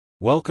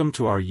Welcome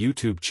to our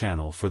YouTube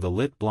channel for the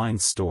Lit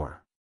Blinds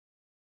store.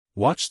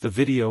 Watch the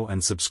video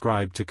and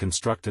subscribe to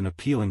construct an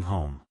appealing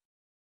home.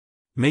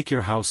 Make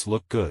your house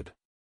look good.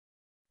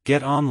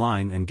 Get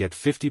online and get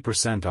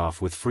 50%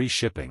 off with free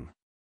shipping.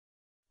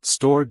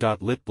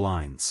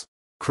 Store.litblinds.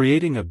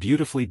 Creating a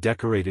beautifully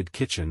decorated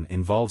kitchen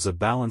involves a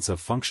balance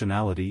of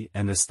functionality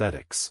and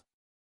aesthetics.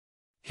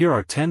 Here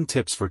are 10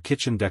 tips for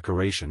kitchen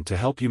decoration to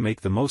help you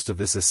make the most of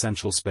this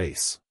essential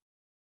space.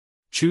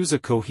 Choose a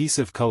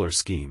cohesive color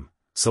scheme.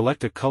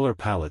 Select a color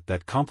palette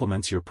that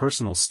complements your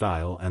personal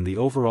style and the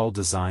overall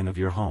design of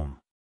your home.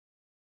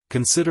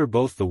 Consider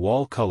both the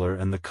wall color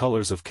and the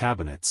colors of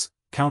cabinets,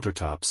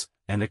 countertops,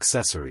 and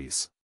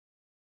accessories.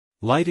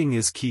 Lighting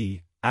is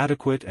key.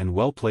 Adequate and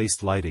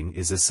well-placed lighting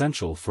is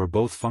essential for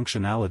both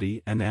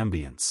functionality and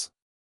ambience.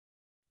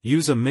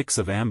 Use a mix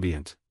of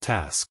ambient,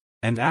 task,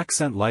 and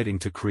accent lighting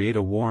to create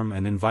a warm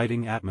and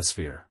inviting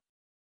atmosphere.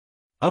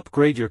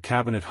 Upgrade your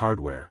cabinet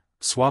hardware.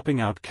 Swapping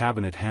out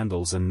cabinet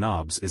handles and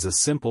knobs is a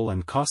simple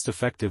and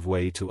cost-effective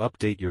way to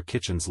update your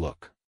kitchen's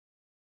look.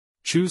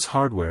 Choose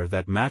hardware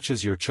that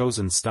matches your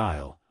chosen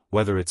style,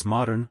 whether it's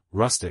modern,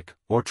 rustic,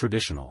 or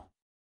traditional.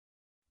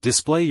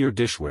 Display your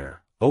dishware.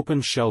 Open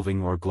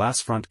shelving or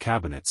glass front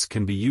cabinets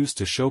can be used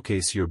to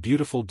showcase your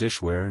beautiful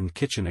dishware and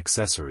kitchen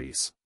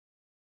accessories.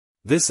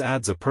 This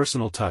adds a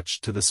personal touch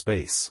to the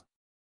space.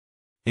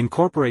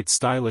 Incorporate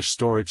stylish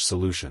storage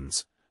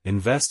solutions.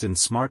 Invest in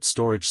smart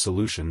storage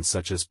solutions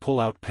such as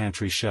pull-out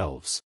pantry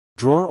shelves,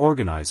 drawer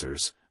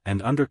organizers,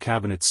 and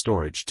under-cabinet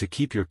storage to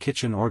keep your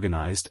kitchen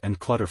organized and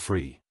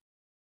clutter-free.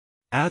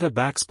 Add a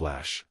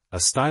backsplash. A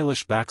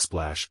stylish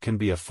backsplash can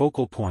be a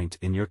focal point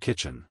in your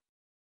kitchen.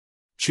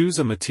 Choose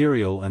a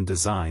material and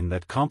design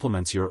that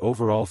complements your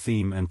overall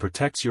theme and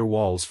protects your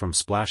walls from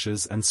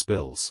splashes and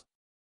spills.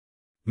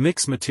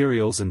 Mix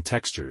materials and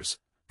textures,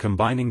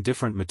 combining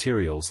different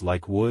materials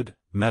like wood,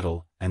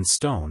 metal, and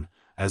stone,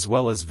 as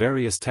well as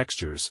various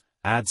textures,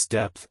 adds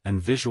depth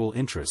and visual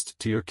interest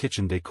to your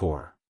kitchen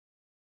decor.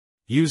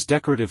 Use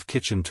decorative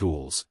kitchen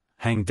tools.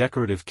 Hang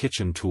decorative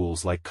kitchen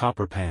tools like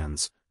copper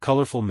pans,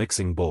 colorful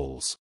mixing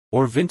bowls,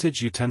 or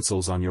vintage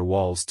utensils on your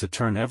walls to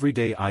turn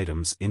everyday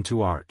items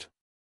into art.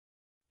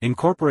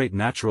 Incorporate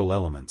natural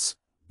elements.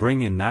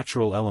 Bring in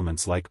natural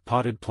elements like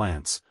potted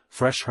plants,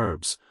 fresh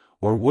herbs,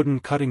 or wooden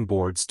cutting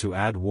boards to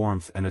add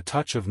warmth and a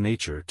touch of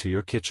nature to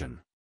your kitchen.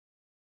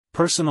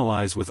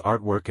 Personalize with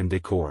artwork and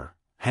decor.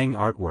 Hang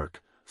artwork,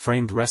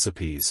 framed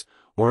recipes,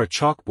 or a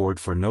chalkboard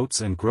for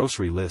notes and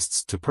grocery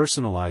lists to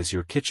personalize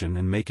your kitchen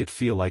and make it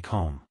feel like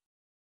home.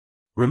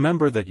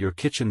 Remember that your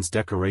kitchen's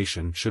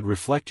decoration should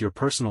reflect your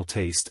personal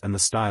taste and the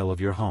style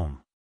of your home.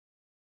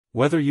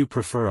 Whether you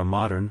prefer a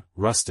modern,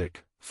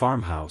 rustic,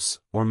 farmhouse,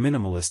 or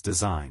minimalist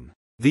design,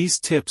 these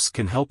tips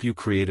can help you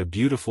create a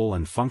beautiful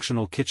and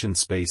functional kitchen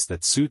space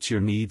that suits your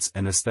needs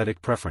and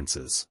aesthetic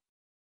preferences.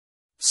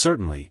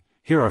 Certainly,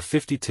 here are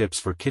 50 tips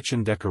for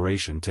kitchen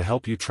decoration to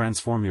help you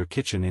transform your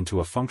kitchen into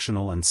a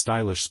functional and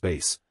stylish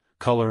space.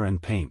 Color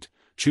and paint.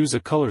 Choose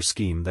a color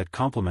scheme that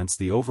complements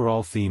the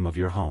overall theme of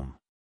your home.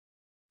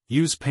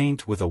 Use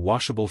paint with a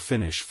washable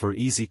finish for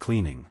easy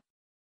cleaning.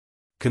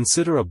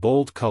 Consider a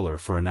bold color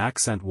for an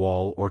accent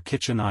wall or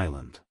kitchen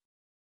island.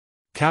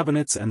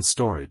 Cabinets and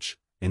storage.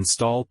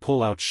 Install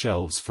pull-out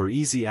shelves for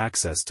easy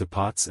access to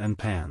pots and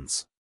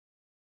pans.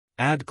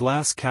 Add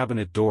glass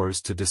cabinet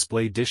doors to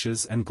display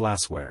dishes and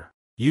glassware.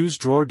 Use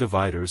drawer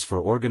dividers for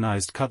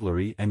organized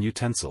cutlery and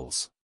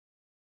utensils.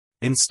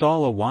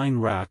 Install a wine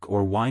rack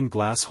or wine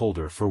glass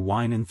holder for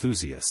wine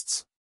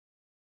enthusiasts.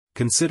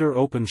 Consider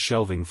open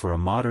shelving for a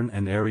modern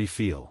and airy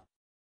feel.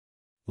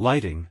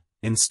 Lighting.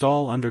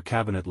 Install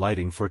under-cabinet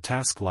lighting for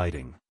task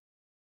lighting.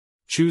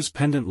 Choose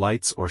pendant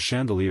lights or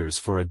chandeliers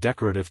for a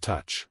decorative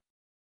touch.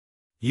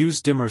 Use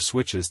dimmer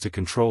switches to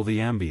control the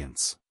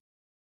ambience.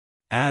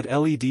 Add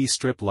LED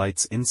strip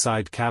lights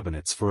inside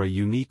cabinets for a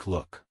unique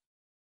look.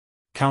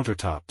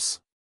 Countertops.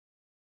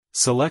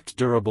 Select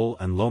durable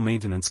and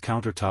low-maintenance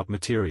countertop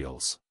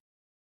materials.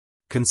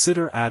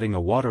 Consider adding a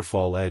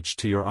waterfall edge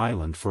to your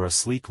island for a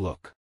sleek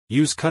look.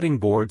 Use cutting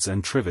boards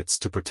and trivets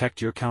to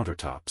protect your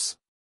countertops.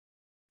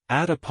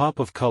 Add a pop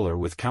of color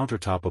with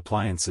countertop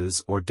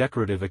appliances or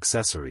decorative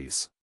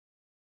accessories.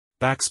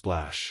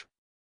 Backsplash.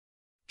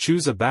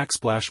 Choose a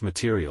backsplash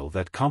material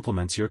that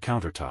complements your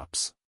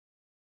countertops.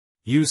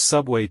 Use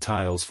subway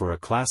tiles for a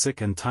classic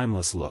and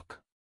timeless look.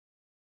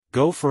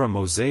 Go for a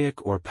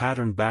mosaic or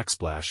patterned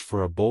backsplash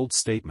for a bold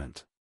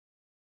statement.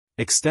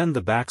 Extend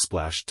the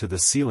backsplash to the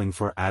ceiling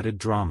for added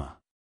drama.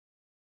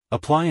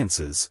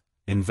 Appliances.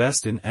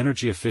 Invest in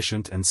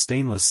energy-efficient and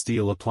stainless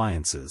steel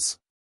appliances.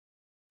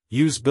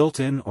 Use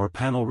built-in or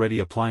panel-ready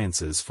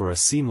appliances for a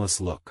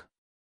seamless look.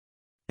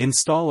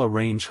 Install a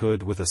range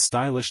hood with a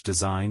stylish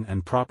design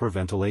and proper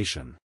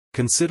ventilation.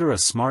 Consider a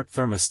smart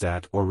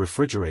thermostat or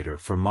refrigerator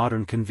for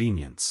modern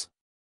convenience.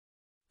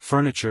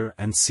 Furniture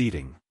and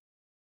seating.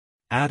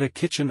 Add a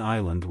kitchen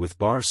island with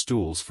bar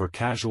stools for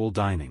casual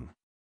dining.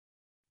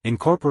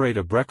 Incorporate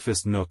a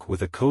breakfast nook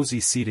with a cozy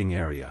seating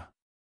area.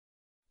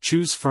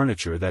 Choose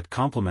furniture that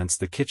complements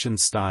the kitchen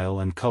style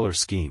and color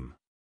scheme.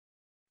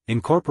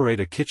 Incorporate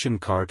a kitchen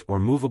cart or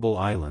movable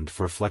island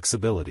for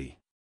flexibility.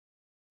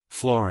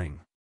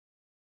 Flooring.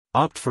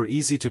 Opt for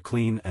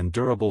easy-to-clean and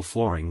durable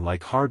flooring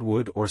like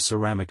hardwood or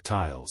ceramic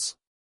tiles.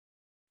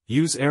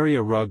 Use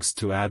area rugs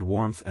to add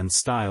warmth and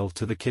style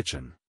to the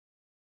kitchen.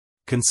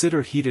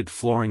 Consider heated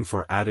flooring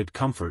for added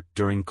comfort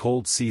during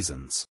cold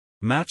seasons.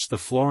 Match the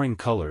flooring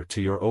color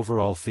to your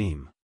overall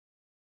theme.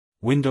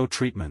 Window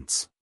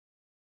treatments.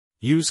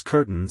 Use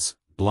curtains,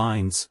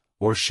 blinds,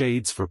 or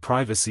shades for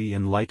privacy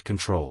and light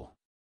control.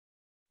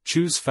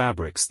 Choose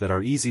fabrics that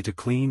are easy to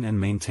clean and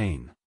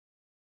maintain.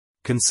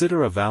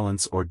 Consider a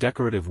valance or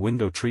decorative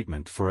window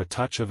treatment for a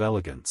touch of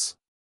elegance.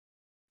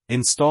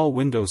 Install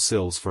window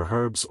sills for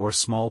herbs or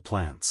small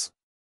plants.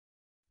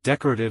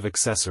 Decorative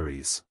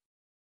accessories.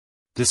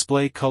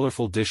 Display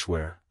colorful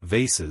dishware,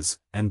 vases,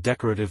 and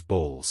decorative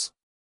bowls.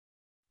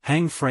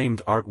 Hang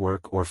framed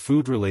artwork or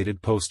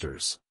food-related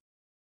posters.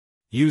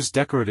 Use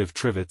decorative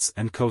trivets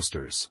and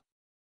coasters.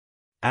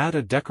 Add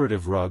a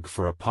decorative rug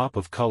for a pop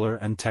of color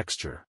and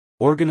texture.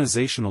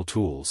 Organizational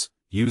tools.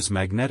 Use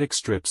magnetic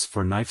strips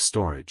for knife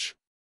storage.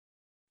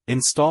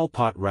 Install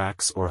pot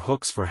racks or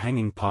hooks for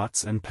hanging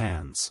pots and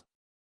pans.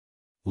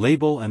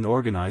 Label and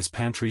organize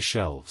pantry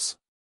shelves.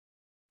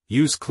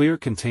 Use clear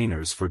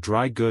containers for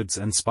dry goods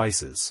and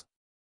spices.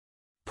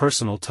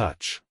 Personal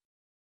touch.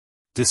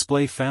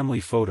 Display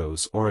family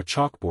photos or a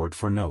chalkboard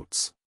for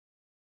notes.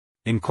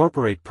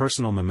 Incorporate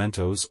personal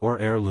mementos or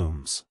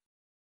heirlooms.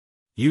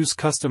 Use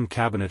custom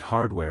cabinet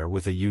hardware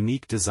with a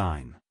unique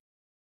design.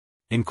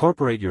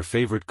 Incorporate your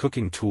favorite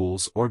cooking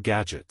tools or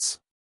gadgets.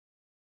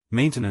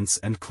 Maintenance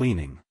and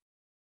cleaning.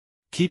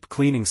 Keep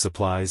cleaning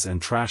supplies and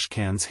trash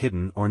cans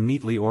hidden or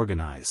neatly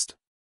organized.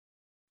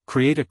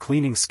 Create a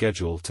cleaning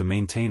schedule to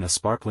maintain a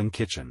sparkling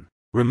kitchen.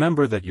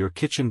 Remember that your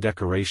kitchen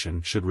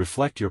decoration should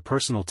reflect your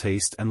personal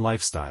taste and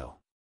lifestyle.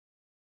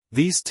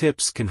 These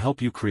tips can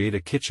help you create a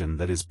kitchen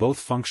that is both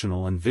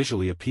functional and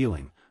visually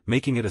appealing,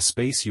 making it a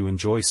space you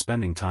enjoy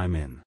spending time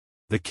in.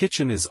 The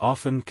kitchen is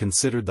often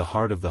considered the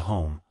heart of the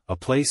home, a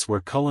place where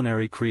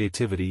culinary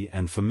creativity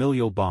and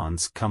familial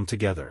bonds come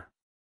together.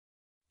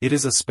 It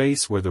is a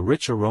space where the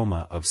rich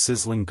aroma of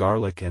sizzling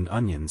garlic and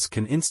onions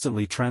can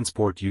instantly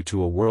transport you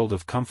to a world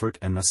of comfort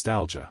and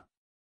nostalgia.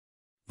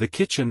 The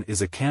kitchen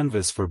is a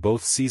canvas for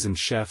both seasoned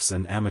chefs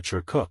and amateur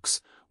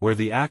cooks, where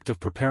the act of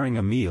preparing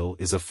a meal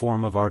is a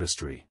form of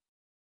artistry.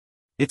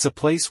 It's a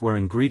place where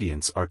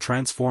ingredients are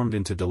transformed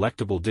into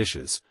delectable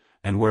dishes,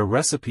 and where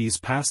recipes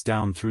passed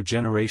down through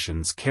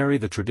generations carry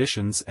the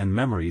traditions and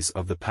memories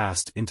of the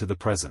past into the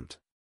present.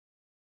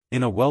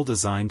 In a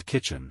well-designed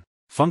kitchen,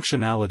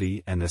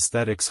 functionality and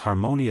aesthetics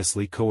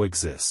harmoniously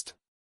coexist.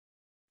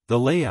 The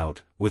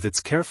layout, with its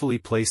carefully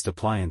placed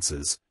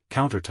appliances,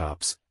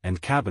 countertops, and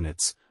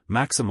cabinets,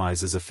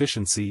 maximizes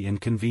efficiency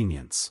and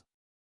convenience.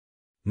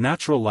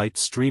 Natural light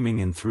streaming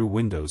in through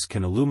windows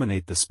can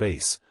illuminate the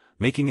space,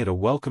 making it a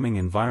welcoming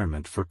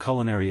environment for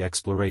culinary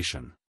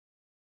exploration.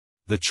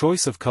 The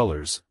choice of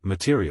colors,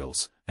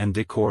 materials, and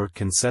decor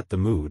can set the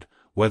mood,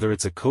 whether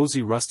it's a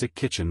cozy rustic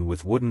kitchen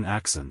with wooden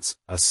accents,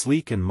 a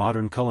sleek and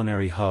modern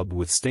culinary hub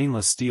with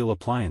stainless steel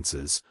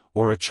appliances,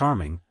 or a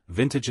charming,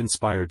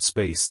 vintage-inspired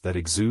space that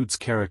exudes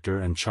character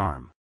and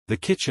charm. The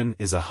kitchen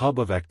is a hub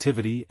of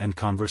activity and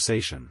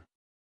conversation.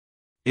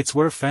 It's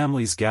where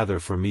families gather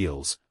for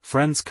meals,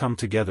 friends come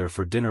together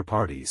for dinner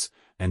parties,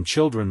 and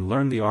children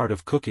learn the art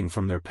of cooking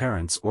from their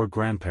parents or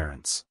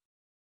grandparents.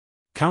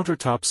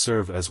 Countertops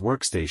serve as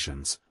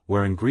workstations,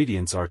 where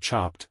ingredients are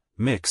chopped,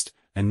 mixed,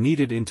 and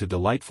kneaded into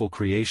delightful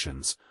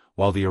creations,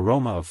 while the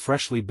aroma of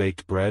freshly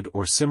baked bread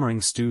or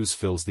simmering stews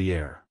fills the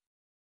air.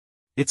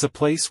 It's a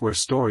place where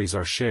stories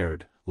are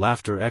shared,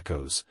 laughter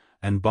echoes,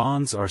 and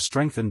bonds are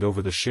strengthened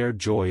over the shared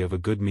joy of a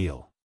good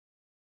meal.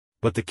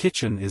 But the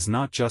kitchen is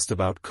not just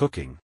about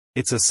cooking,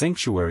 it's a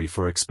sanctuary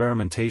for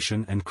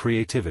experimentation and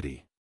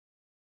creativity.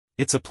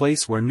 It's a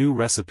place where new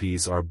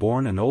recipes are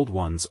born and old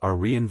ones are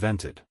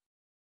reinvented.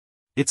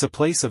 It's a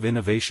place of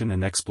innovation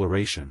and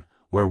exploration,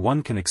 where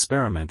one can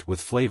experiment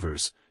with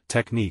flavors,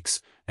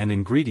 techniques, and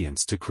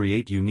ingredients to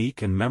create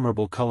unique and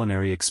memorable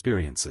culinary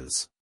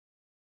experiences.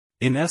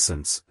 In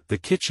essence, the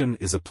kitchen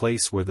is a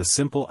place where the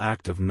simple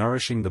act of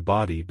nourishing the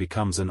body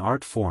becomes an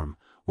art form,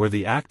 where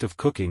the act of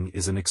cooking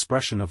is an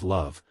expression of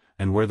love,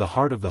 and where the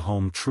heart of the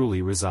home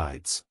truly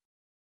resides.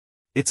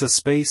 It's a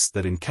space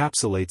that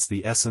encapsulates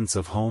the essence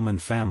of home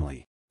and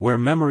family, where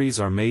memories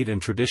are made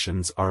and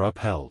traditions are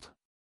upheld.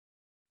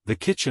 The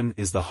kitchen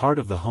is the heart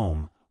of the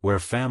home, where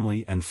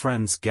family and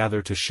friends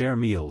gather to share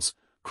meals,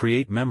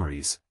 create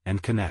memories,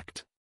 and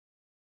connect.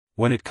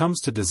 When it comes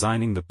to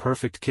designing the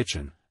perfect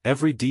kitchen,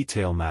 every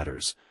detail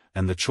matters,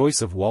 and the choice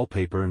of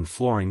wallpaper and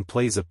flooring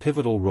plays a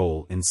pivotal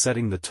role in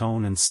setting the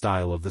tone and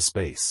style of the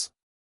space.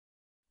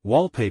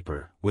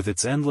 Wallpaper, with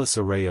its endless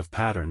array of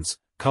patterns,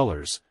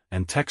 colors,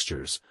 and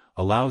textures,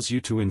 allows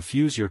you to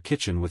infuse your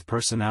kitchen with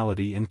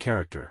personality and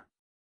character.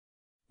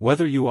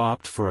 Whether you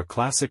opt for a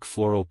classic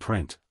floral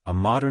print, a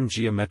modern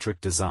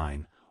geometric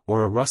design,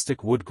 or a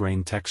rustic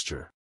wood-grain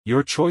texture,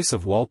 your choice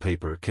of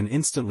wallpaper can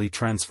instantly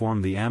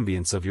transform the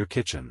ambience of your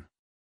kitchen.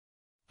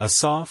 A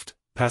soft,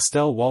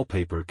 Pastel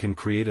wallpaper can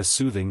create a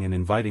soothing and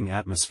inviting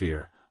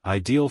atmosphere,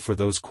 ideal for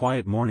those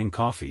quiet morning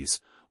coffees,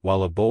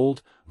 while a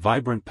bold,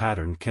 vibrant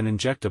pattern can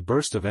inject a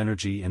burst of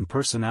energy and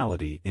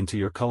personality into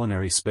your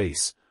culinary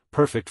space,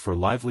 perfect for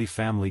lively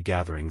family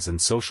gatherings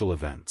and social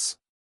events.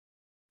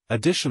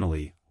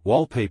 Additionally,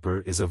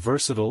 wallpaper is a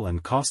versatile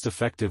and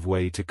cost-effective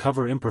way to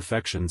cover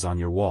imperfections on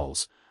your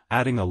walls,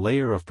 adding a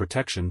layer of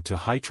protection to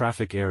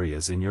high-traffic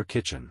areas in your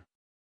kitchen.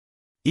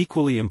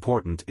 Equally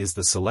important is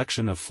the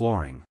selection of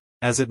flooring,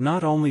 as it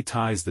not only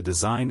ties the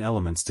design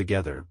elements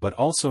together but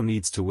also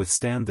needs to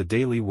withstand the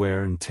daily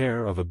wear and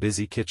tear of a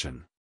busy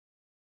kitchen.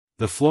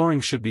 The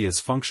flooring should be as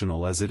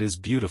functional as it is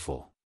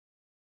beautiful.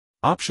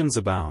 Options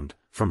abound,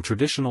 from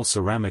traditional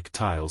ceramic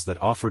tiles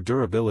that offer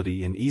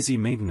durability and easy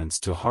maintenance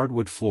to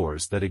hardwood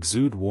floors that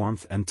exude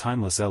warmth and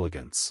timeless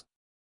elegance.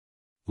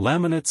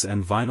 Laminates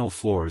and vinyl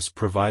floors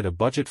provide a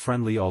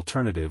budget-friendly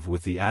alternative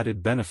with the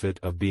added benefit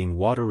of being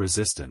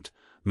water-resistant,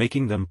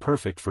 making them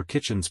perfect for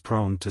kitchens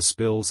prone to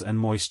spills and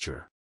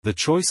moisture. The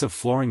choice of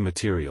flooring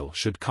material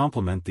should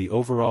complement the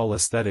overall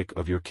aesthetic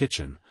of your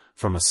kitchen,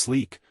 from a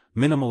sleek,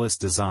 minimalist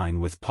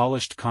design with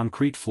polished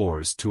concrete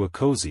floors to a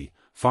cozy,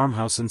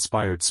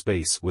 farmhouse-inspired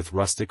space with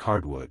rustic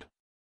hardwood.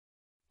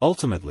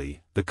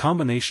 Ultimately, the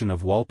combination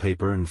of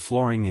wallpaper and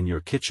flooring in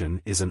your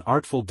kitchen is an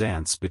artful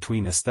dance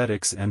between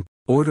aesthetics and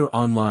order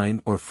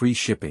online or free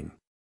shipping.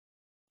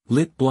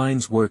 Lit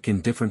blinds work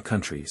in different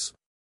countries.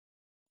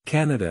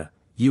 Canada,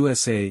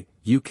 USA,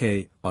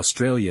 UK,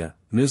 Australia,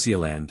 New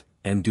Zealand,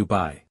 and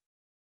Dubai.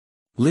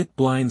 Lit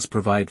blinds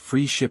provide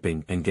free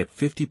shipping and get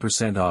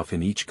 50% off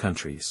in each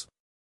countries.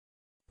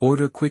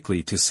 Order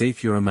quickly to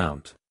save your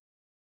amount.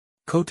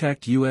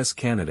 Contact US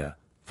Canada,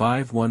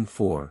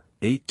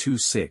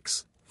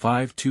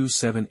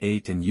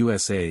 514-826-5278 and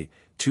USA,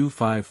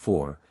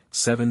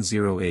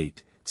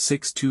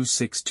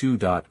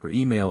 254-708-6262. Or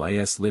email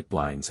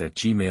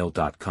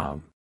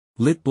islitblinds@gmail.com.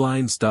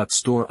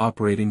 Litblinds.store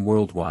operating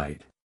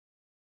worldwide.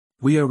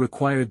 We are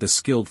required the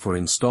skilled for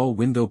install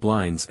window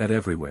blinds at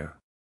everywhere.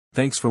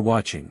 Thanks for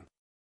watching.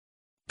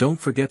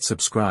 Don't forget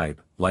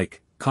subscribe,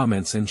 like,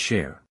 comments and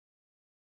share.